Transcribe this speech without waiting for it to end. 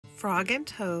Frog and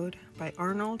Toad by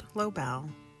Arnold Lobel.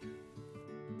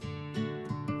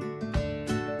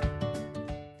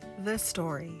 The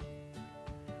story.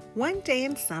 One day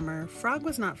in summer, Frog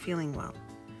was not feeling well.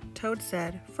 Toad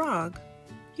said, "Frog,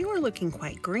 you are looking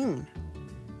quite green."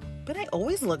 "But I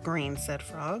always look green," said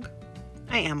Frog.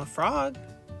 "I am a frog."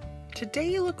 "Today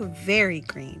you look very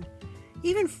green,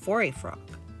 even for a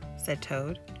frog," said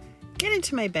Toad. "Get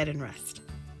into my bed and rest."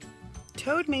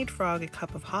 Toad made Frog a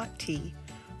cup of hot tea.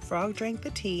 Frog drank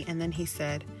the tea and then he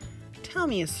said, "Tell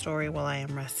me a story while I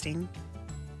am resting."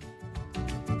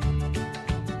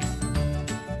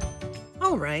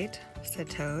 "All right," said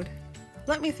Toad.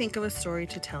 "Let me think of a story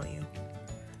to tell you."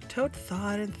 Toad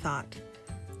thought and thought,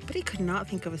 but he could not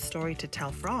think of a story to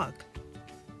tell Frog.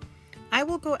 "I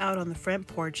will go out on the front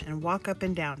porch and walk up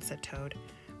and down," said Toad.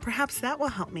 "Perhaps that will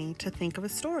help me to think of a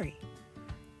story."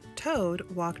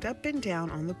 Toad walked up and down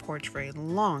on the porch for a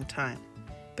long time,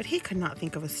 but he could not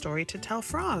think of a story to tell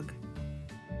Frog.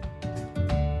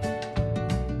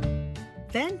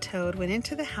 Then Toad went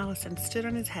into the house and stood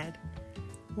on his head.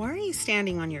 "Why are you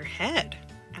standing on your head?"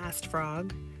 asked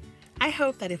Frog. "I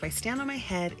hope that if I stand on my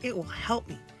head, it will help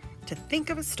me to think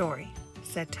of a story,"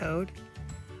 said Toad.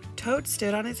 Toad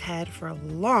stood on his head for a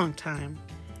long time,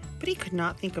 but he could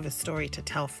not think of a story to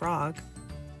tell Frog.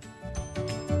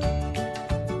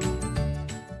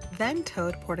 Then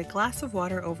Toad poured a glass of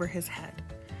water over his head.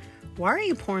 "Why are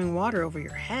you pouring water over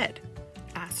your head?"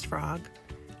 asked Frog.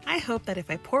 "I hope that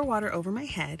if I pour water over my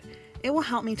head, it will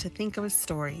help me to think of a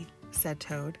story," said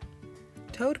Toad.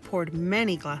 Toad poured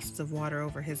many glasses of water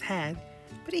over his head,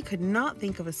 but he could not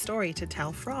think of a story to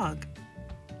tell Frog.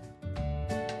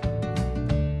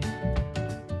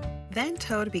 Then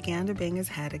Toad began to bang his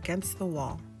head against the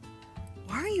wall.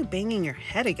 "Why are you banging your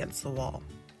head against the wall?"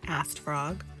 asked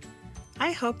Frog.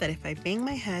 "I hope that if I bang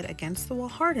my head against the wall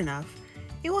hard enough,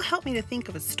 it will help me to think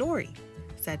of a story,"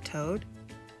 said Toad.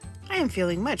 "I am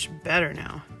feeling much better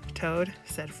now, Toad,"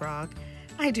 said Frog.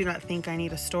 "I do not think I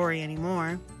need a story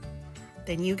anymore."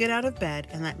 "Then you get out of bed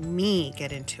and let me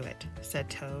get into it," said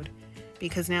Toad,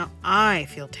 "because now I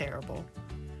feel terrible."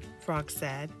 Frog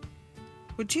said,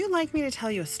 "Would you like me to tell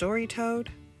you a story,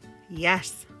 Toad?"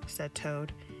 "Yes," said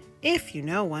Toad, "if you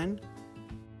know one."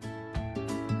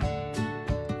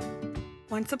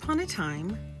 "Once upon a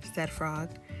time," said Frog,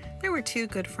 "there were two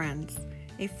good friends,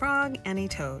 a frog and a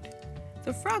toad.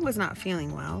 The frog was not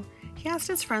feeling well. He asked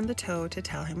his friend the toad to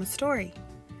tell him a story.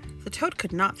 The toad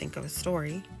could not think of a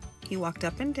story. He walked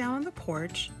up and down on the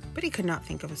porch, but he could not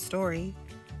think of a story.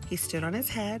 He stood on his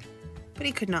head, but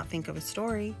he could not think of a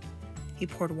story. He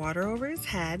poured water over his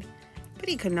head, but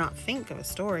he could not think of a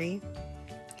story.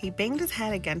 He banged his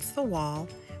head against the wall,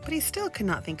 but he still could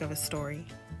not think of a story.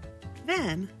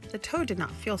 Then the toad did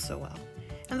not feel so well,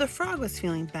 and the frog was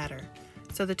feeling better.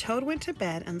 So the toad went to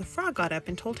bed and the frog got up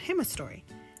and told him a story.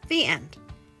 The end.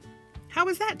 "How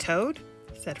was that, Toad?"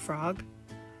 said Frog.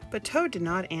 But Toad did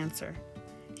not answer.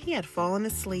 He had fallen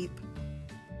asleep.